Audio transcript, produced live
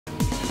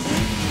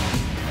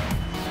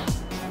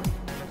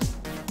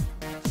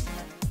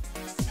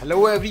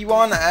Hello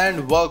everyone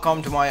and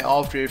welcome to my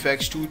After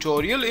Effects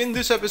tutorial. In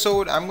this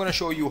episode I'm going to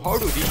show you how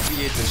to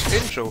recreate this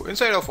intro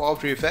inside of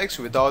After Effects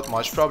without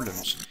much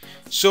problems.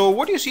 So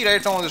what you see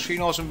right now on the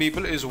screen, awesome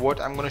people, is what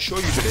I'm going to show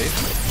you today.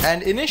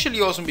 And initially,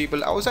 awesome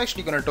people, I was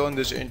actually going to turn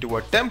this into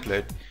a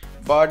template,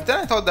 but then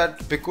I thought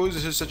that because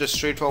this is such a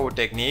straightforward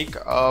technique,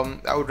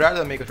 I would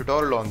rather make a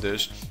tutorial on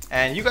this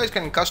and you guys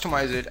can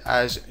customize it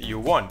as you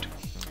want.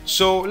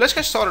 So let's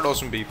get started,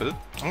 awesome people.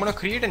 I'm going to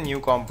create a new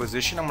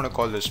composition. I'm going to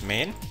call this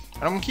main.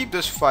 And I'm going to keep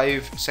this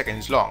 5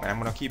 seconds long, and I'm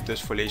going to keep this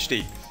full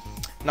HD.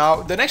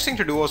 Now the next thing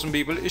to do, awesome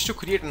people, is to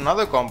create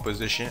another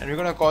composition, and we're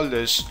going to call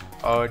this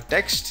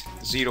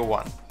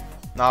text01.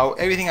 Now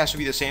everything has to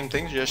be the same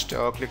thing, so just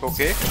click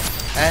OK,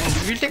 and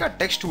we'll take our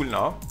text tool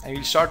now and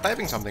we'll start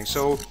typing something.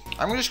 So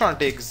I'm just going to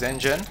take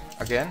ZENGen,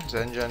 again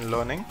ZENGen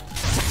learning,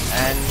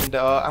 and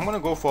I'm going to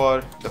go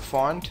for the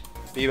font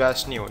leave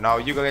as new. Now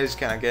you guys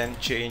can again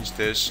change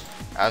this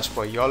as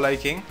per your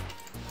liking,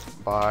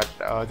 but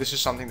this is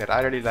something that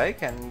I really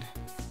like and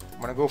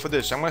I'm gonna go for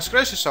this. I'm gonna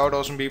scratch this out,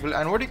 awesome people,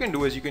 and what you can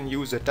do is you can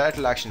use the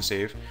title action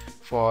save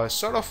for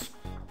sort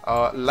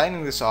of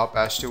lining this up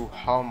as to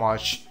how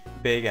much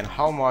big and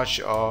how much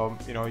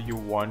you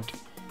want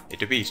it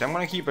to be. So I'm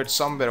gonna keep it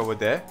somewhere over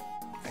there.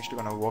 I'm actually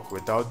gonna work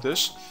without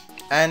this,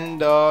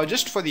 and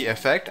just for the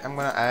effect I'm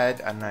gonna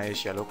add a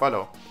nice yellow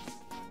color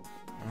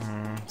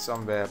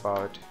somewhere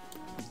about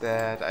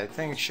that. I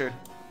think should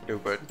do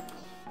good.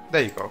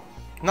 There you go.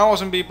 Now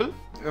awesome people,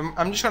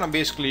 I'm just going to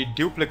basically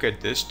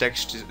duplicate this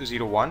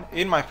text01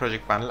 in my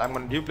project panel. I'm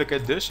going to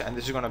duplicate this and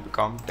this is going to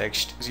become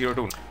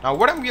text02. Now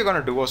what we're going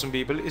to do, awesome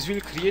people, is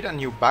we'll create a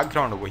new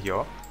background over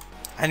here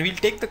and we'll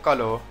take the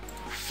color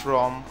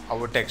from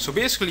our text. So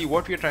basically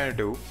what we're trying to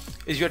do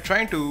is we're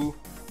trying to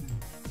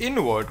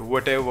invert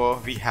whatever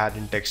we had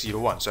in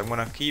text01. So I'm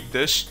going to keep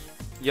this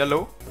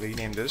yellow,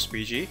 rename this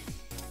BG,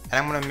 and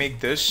I'm going to make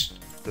this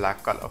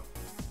black color.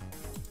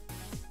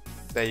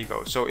 There you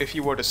go. So if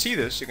you were to see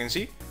this, you can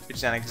see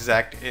it's an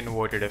exact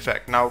inverted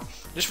effect. Now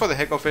just for the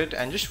heck of it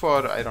and just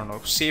for, I don't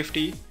know,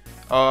 safety,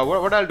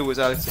 what I'll do is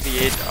I'll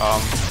create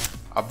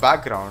a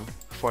background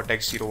for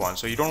text01.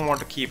 So you don't want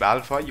to keep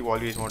alpha, you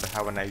always want to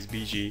have a nice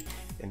BG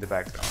in the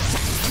background.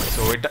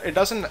 So it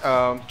doesn't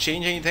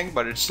change anything,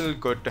 but it's still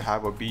good to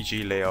have a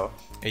BG layer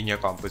in your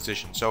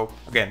composition. So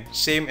again,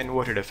 same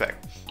inverted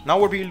effect. Now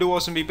what we'll do,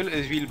 awesome people,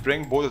 is we'll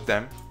bring both of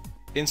them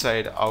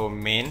inside our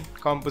main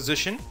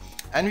composition,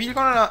 and we're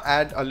gonna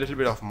add a little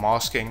bit of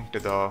masking to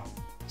the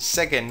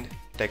second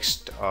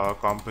text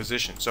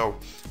composition. So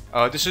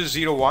this is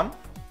 01,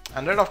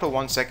 and right after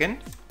 1 second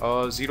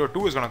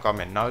 02 is gonna come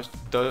in. Now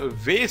the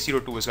way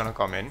 02 is gonna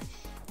come in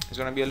is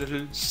gonna be a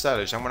little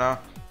stylish. I'm gonna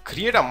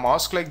create a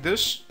mask like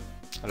this,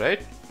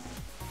 right?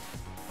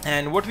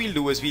 And what we'll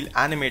do is we'll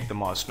animate the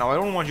mask. Now I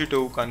don't want you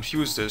to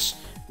confuse this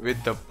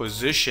with the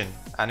position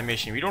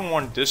animation. We don't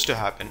want this to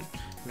happen.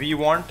 We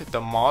want the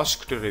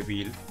mask to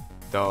reveal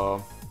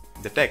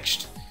the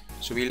text.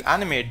 So we'll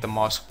animate the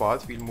mask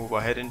path. We'll move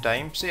ahead in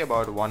time, say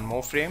about one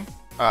more frame,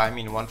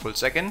 one full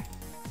second.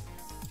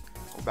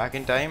 Go back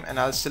in time and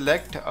I'll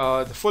select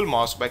the full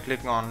mask by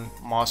clicking on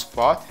mask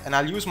path, and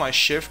I'll use my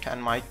shift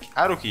and my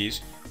arrow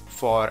keys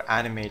for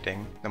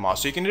animating the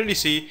mask. So you can really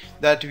see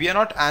that we are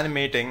not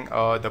animating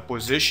the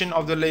position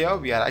of the layer,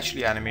 we are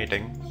actually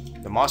animating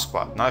the mask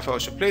path. Now if I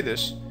was to play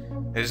this,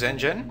 there's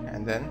ZENGen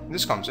and then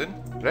this comes in,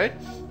 right?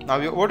 Now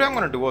what I'm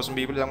going to do, awesome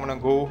people, is I'm going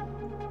to go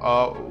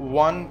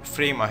one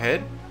frame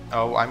ahead,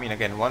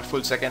 again 1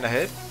 full second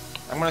ahead.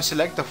 I'm going to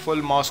select the full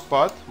mask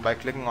path by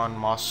clicking on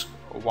mask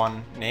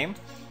 1 name,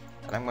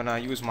 and I'm going to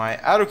use my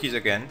arrow keys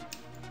again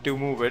to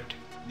move it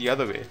the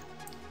other way.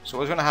 So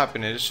what's going to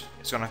happen is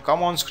it's going to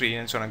come on screen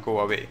and it's going to go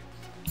away,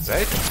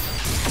 right?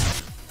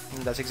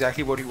 And that's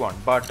exactly what you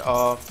want, but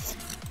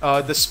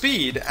the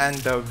speed and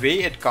the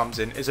way it comes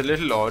in is a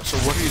little odd. So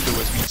what we'll do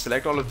is we'll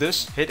select all of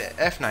this, hit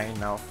F9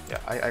 now. Yeah,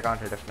 I can't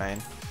hit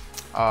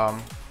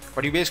F9.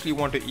 But you basically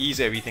want to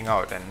ease everything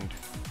out, and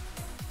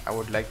I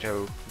would like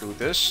to do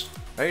this,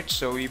 right?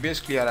 So we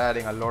basically are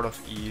adding a lot of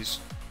ease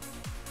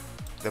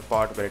to the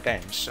part where it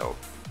ends. So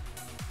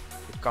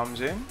it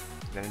comes in,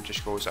 then it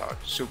just goes out.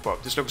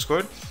 Superb. This looks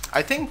good.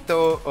 I think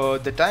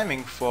the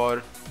timing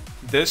for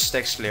this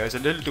text layer is a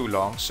little too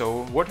long.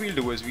 So what we'll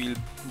do is we'll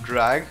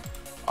drag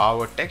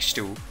our text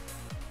to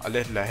a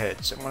little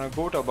ahead. So I'm going to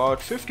go to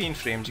about 15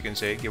 frames, you can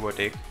say, give or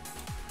take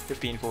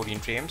 15-14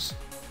 frames.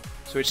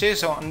 So it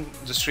says on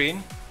the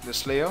screen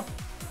this layer,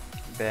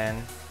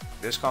 then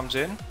this comes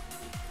in,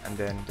 and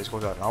then this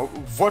goes out. Now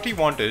what we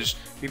want is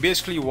we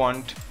basically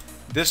want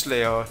this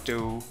layer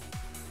to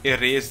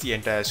erase the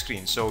entire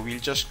screen. So we'll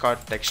just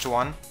cut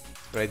text1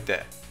 right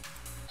there.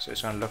 So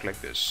it's going to look like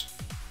this,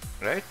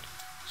 right?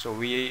 So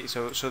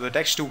the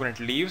text2, when it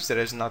leaves, there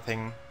is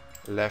nothing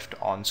left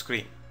on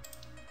screen.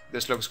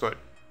 This looks good.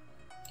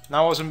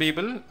 Now awesome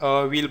people,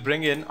 we'll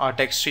bring in our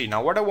text3.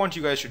 Now what I want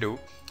you guys to do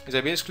is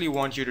I basically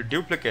want you to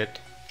duplicate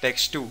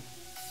text2,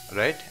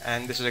 right?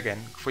 And this is, again,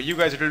 for you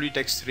guys it will be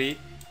text3,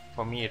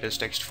 for me it is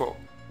text4.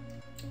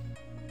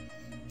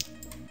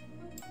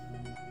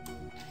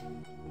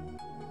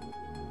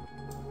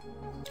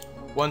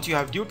 once you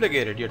have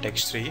duplicated your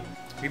text 3,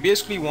 we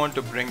basically want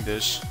to bring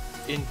this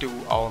into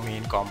our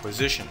main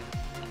composition.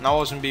 Now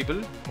awesome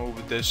people,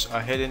 move this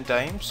ahead in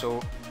time.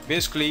 So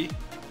basically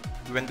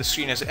when the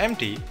screen is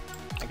empty,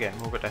 again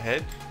move it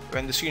ahead,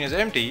 when the screen is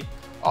empty,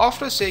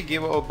 after say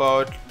give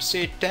about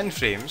say 10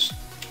 frames,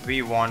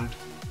 we want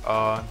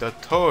the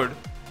third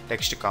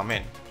text to come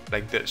in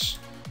like this.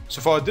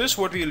 So for this,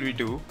 what we'll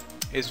do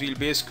is we'll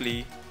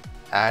basically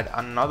add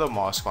another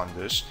mask on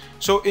this.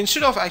 So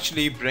instead of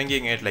actually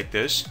bringing it like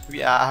this,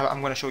 I'm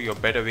going to show you a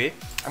better way.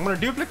 I'm going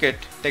to duplicate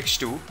text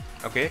 2,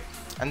 okay,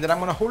 and then I'm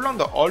going to hold on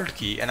the Alt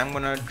key and I'm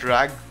going to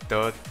drag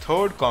the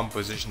third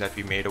composition that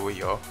we made over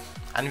here,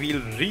 and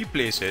we'll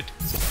replace it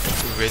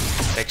with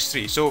text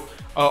 3. So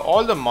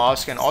all the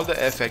mask and all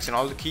the effects and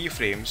all the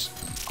keyframes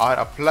are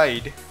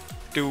applied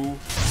to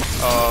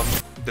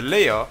the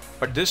layer,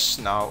 but this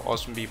now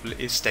awesome people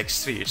is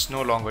text 3. It's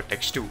no longer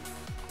text 2.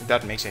 If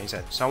that makes any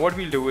sense. Now what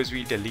we'll do is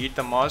we'll delete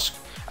the mask.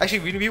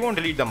 Actually we won't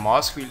delete the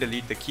mask, we'll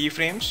delete the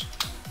keyframes.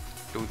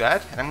 Do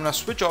that, and I'm gonna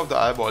switch off the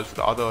eyeballs for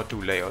the other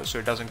two layers so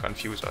it doesn't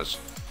confuse us.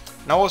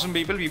 Now awesome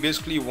people, we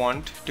basically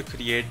want to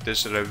create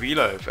this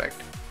revealer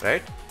effect,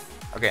 right?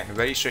 Again,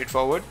 very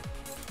straightforward.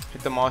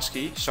 Hit the mask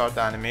key, start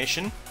the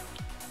animation,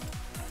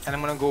 and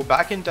I'm gonna go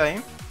back in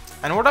time.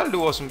 And what I'll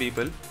do awesome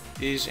people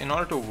is, in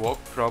order to work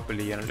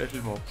properly and a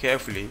little more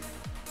carefully,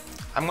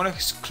 I'm gonna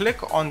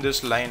click on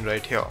this line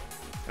right here,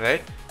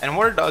 right? And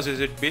what it does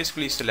is it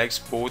basically selects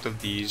both of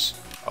these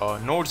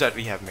nodes that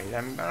we have made.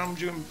 I'm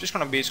just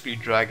gonna basically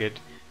drag it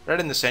right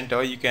in the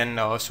center. You can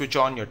switch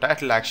on your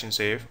title action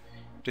save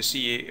to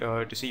see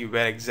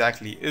where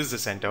exactly is the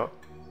center.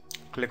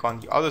 Click on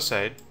the other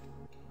side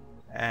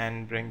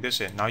and bring this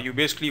in. Now you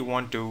basically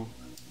want to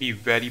be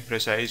very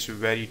precise,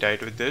 very tight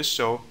with this.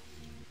 So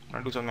I'm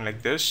gonna do something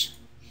like this,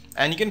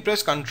 and you can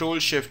press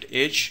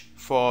Ctrl+Shift+H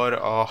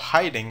for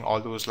hiding all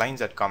those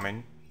lines that come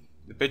in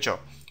the picture.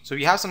 So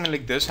we have something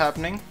like this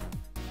happening,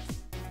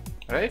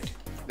 right?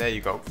 There you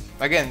go.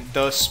 Again,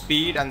 the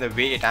speed and the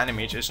way it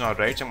animates is not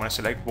right, so I'm going to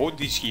select both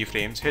these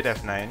keyframes, hit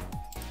F9.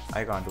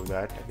 I can't do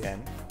that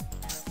again.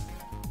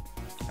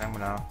 I'm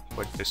going to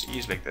put this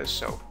ease like this.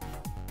 So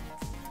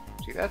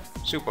see that?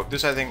 Super.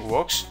 This I think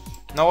works.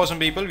 Now awesome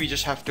people, we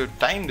just have to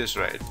time this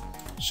right.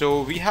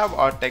 So we have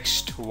our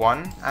text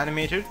 1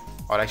 animated,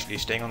 or actually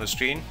staying on the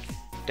screen.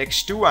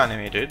 Text 2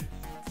 animated.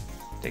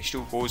 Text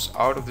 2 goes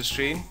out of the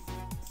screen.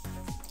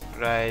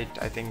 Right,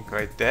 I think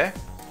right there.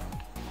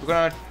 We're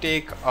gonna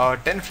take a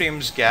 10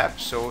 frames gap,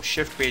 so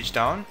shift page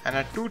down, and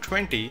at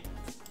 220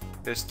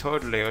 this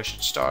third layer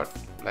should start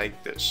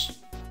like this,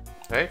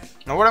 right?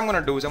 Now what I'm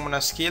gonna do is I'm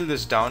gonna scale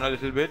this down a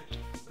little bit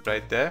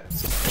right there.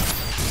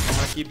 I'm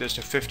gonna keep this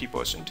to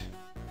 50%.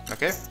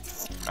 Okay,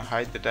 now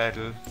hide the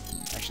title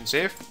action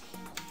save.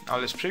 Now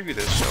let's preview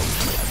this.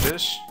 So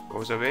this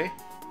goes away,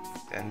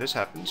 then this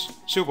happens.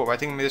 Super, I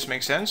think this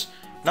makes sense.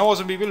 Now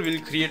awesome people,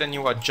 we'll create a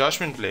new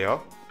adjustment layer.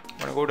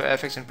 I'm gonna go to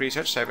FX and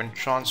presets, type in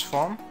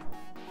transform,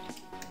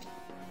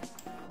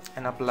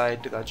 and apply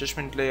it to the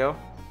adjustment layer.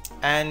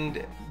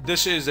 And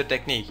this is the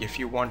technique. If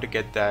you want to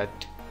get that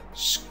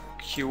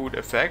skewed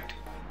effect,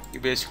 you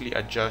basically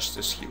adjust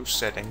the skew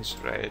settings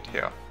right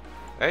here,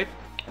 right?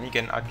 And you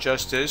can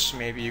adjust this.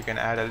 Maybe you can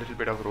add a little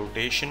bit of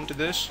rotation to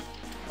this,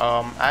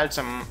 add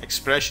some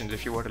expressions.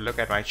 If you were to look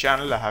at my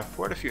channel, I have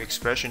quite a few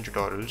expression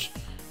tutorials,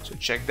 so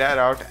check that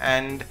out.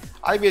 And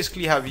I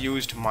basically have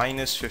used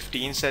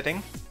 -15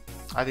 setting.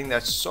 I think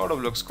that sort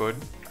of looks good.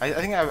 I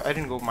think I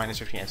didn't go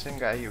 -15. I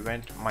think I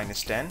went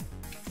 -10.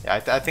 Yeah,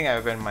 I think I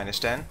went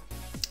 -10,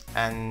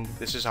 and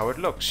this is how it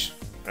looks,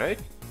 right?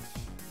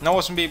 Now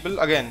awesome people,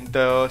 again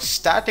the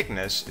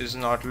staticness is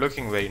not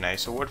looking very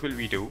nice. So what will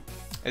we do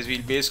is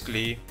we'll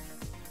basically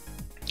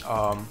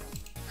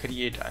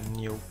create a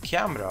new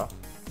camera,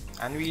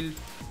 and we'll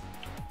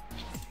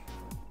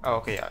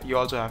okay, yeah, you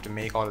also have to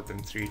make all of them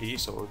 3D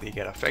so they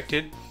get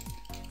affected.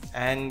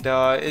 And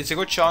it's a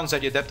good chance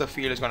that your depth of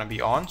field is going to be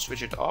on.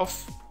 Switch it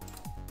off.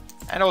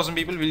 And awesome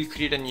people, will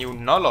create a new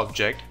null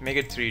object, make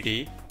it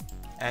 3D,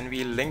 and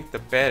we'll link the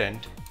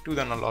parent to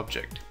the null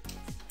object.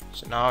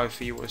 So now if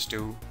he was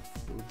to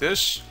do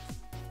this,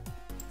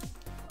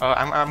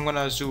 I'm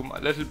gonna zoom a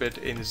little bit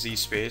in Z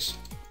space,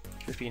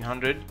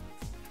 1500.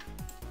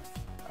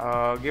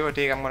 Give or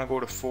take, I'm gonna go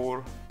to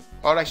 4,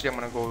 or actually I'm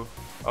gonna go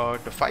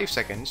to 5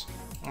 seconds.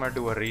 I'm gonna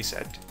do a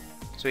reset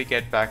so we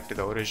get back to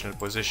the original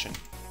position.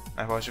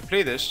 Now if I was to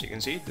play this, you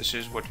can see this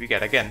is what we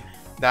get. Again,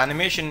 the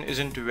animation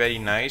isn't very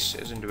nice,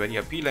 isn't very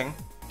appealing.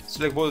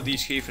 Select both of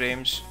these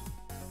keyframes,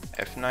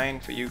 F9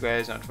 for you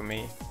guys, not for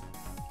me.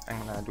 I'm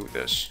gonna do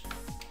this,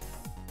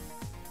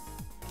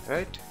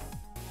 right?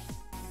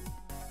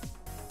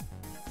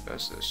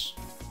 Does this.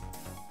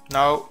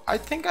 Now I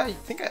think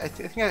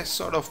I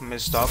sort of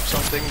messed up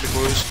something,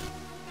 because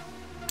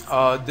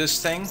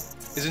this thing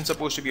isn't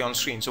supposed to be on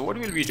screen. So what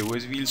will we do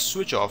is we'll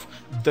switch off.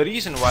 The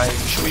reason why I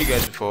didn't show you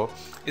guys before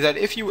is that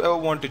if you ever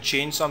want to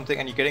change something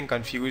and you're getting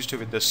confused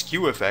with the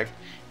skew effect,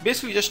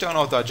 basically just turn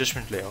off the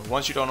adjustment layer.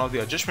 Once you turn off the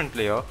adjustment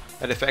layer,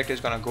 that effect is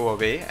going to go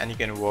away and you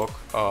can work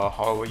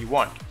however you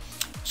want.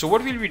 So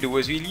what we'll do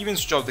is we'll even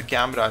switch off the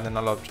camera and the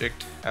null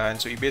object, and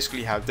so you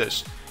basically have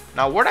this.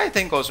 Now what I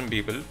think, awesome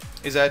people,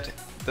 is that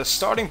the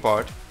starting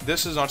part,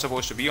 this is not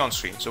supposed to be on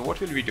screen. So what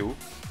will we do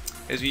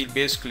is we'll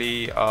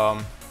basically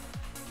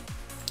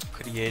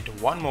create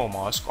one more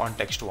mask on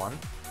text 1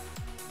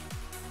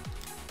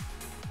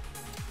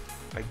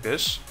 like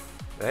this,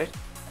 right?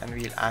 And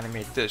we'll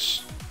animate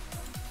this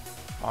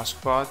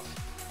mask path,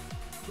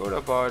 go to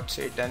about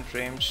say 10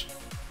 frames.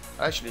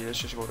 Actually, let's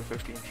just go to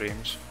 15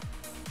 frames.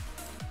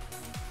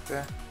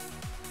 There.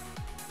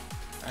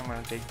 I'm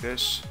gonna take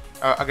this.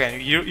 Again,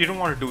 you don't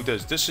want to do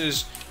this. This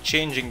is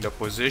changing the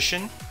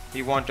position.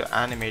 We want to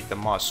animate the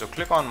mask. So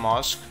click on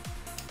mask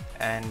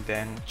and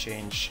then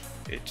change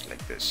it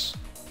like this,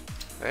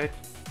 right?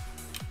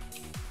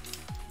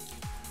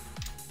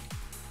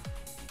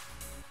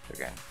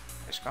 Again,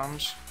 this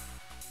comes.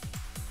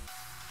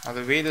 Now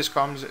the way this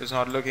comes is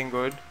not looking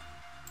good.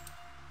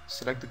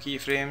 Select the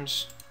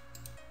keyframes.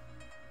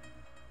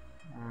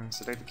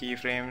 Select the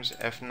keyframes.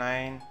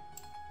 F9.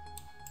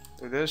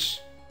 Do this.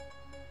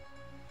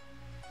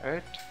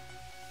 Right,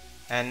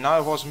 and now,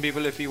 awesome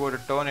people, if we were to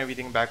turn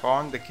everything back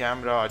on, the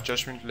camera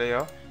adjustment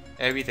layer,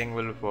 everything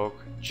will work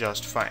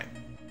just fine.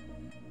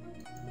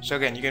 So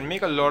again, you can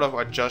make a lot of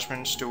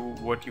adjustments to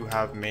what you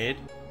have made,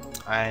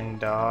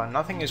 and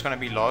nothing is going to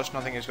be lost,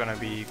 nothing is going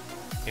to be,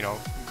 you know,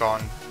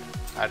 gone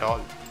at all.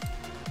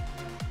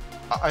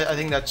 I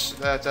think that's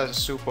a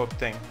superb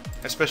thing,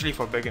 especially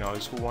for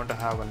beginners who want to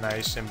have a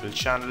nice simple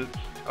channel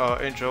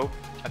intro.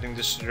 I think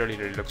this really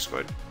looks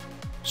good.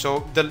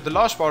 So the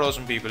last part,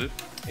 awesome people,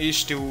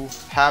 is to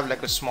have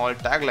like a small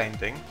tagline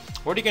thing.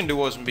 What you can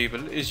do, awesome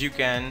people, is you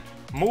can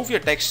move your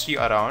text tree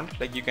around,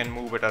 like you can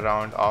move it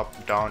around,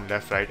 up, down,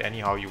 left, right,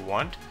 anyhow you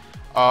want,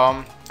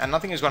 and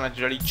nothing is gonna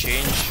really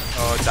change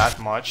that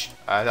much,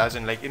 as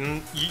in like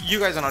you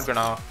guys are not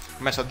gonna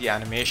mess up the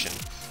animation.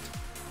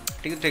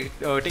 Take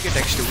your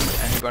text tool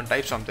and you're gonna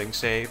type something,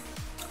 say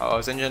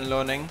ZENGen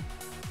learning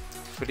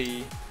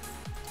free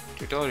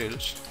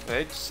tutorials,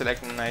 right?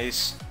 Select a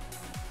nice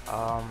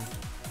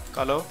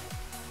color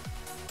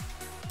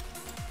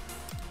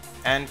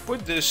and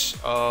put this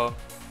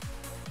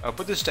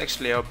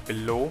text layer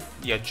below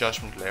the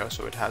adjustment layer,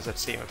 so it has that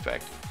same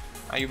effect.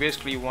 Now you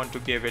basically want to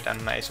give it a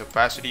nice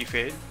opacity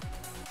fade.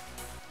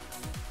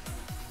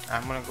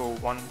 I'm gonna go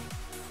 1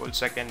 full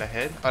second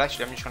ahead, or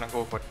actually I'm just gonna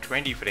go for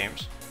 20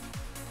 frames.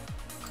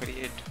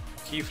 Create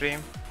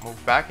keyframe,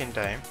 move back in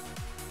time,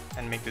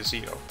 and make this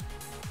 0.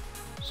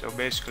 So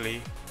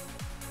basically,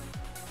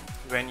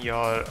 when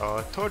your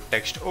third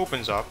text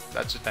opens up,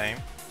 that's the time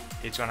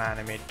it's gonna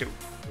animate too,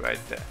 right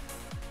there.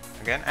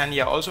 Again, and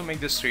yeah, also make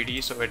this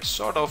 3D so it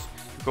sort of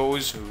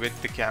goes with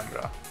the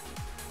camera.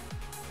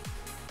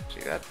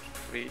 See that?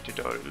 Free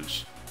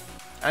tutorials.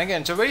 And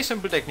again, it's a very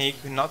simple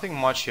technique, nothing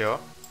much here.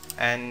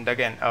 And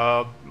again,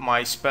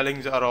 my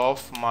spellings are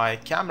off, my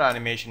camera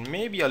animation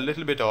may be a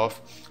little bit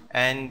off,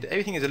 and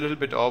everything is a little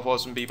bit off,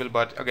 awesome people.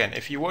 But again,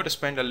 if you were to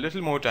spend a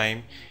little more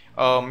time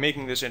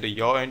making this into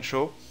your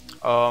intro,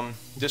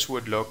 this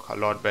would look a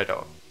lot better.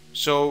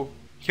 So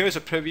here's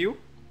a preview,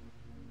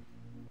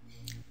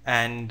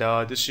 and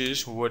this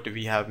is what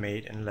we have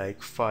made in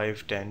like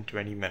 5, 10,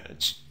 20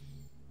 minutes.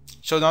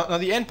 So now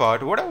the end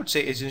part, what I would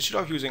say is, instead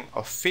of using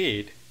a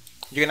fade,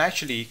 you can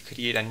actually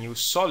create a new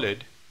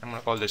solid. I'm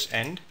gonna call this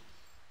end,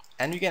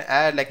 and you can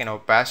add like an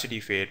opacity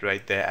fade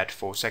right there at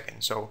 4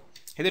 seconds. So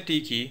hit the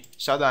T key,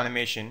 start the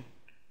animation,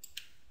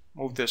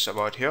 move this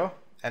about here,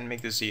 and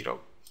make this 0.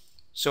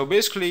 So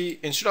basically,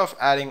 instead of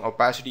adding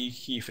opacity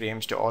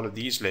keyframes to all of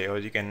these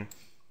layers, you can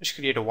just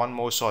create a one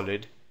more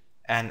solid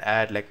and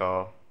add like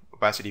a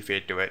opacity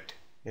fade to it.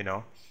 You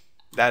know,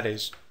 that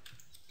is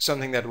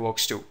something that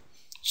works too.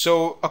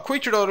 So a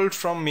quick tutorial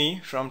from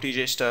me, from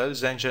TJ Style,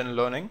 ZENGen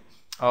Learning,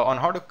 on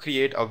how to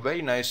create a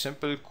very nice,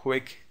 simple,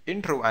 quick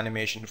intro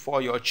animation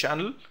for your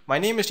channel. My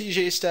name is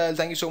TJ Style.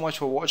 Thank you so much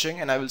for watching,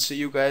 and I will see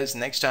you guys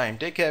next time.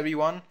 Take care,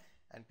 everyone,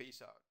 and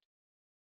peace out.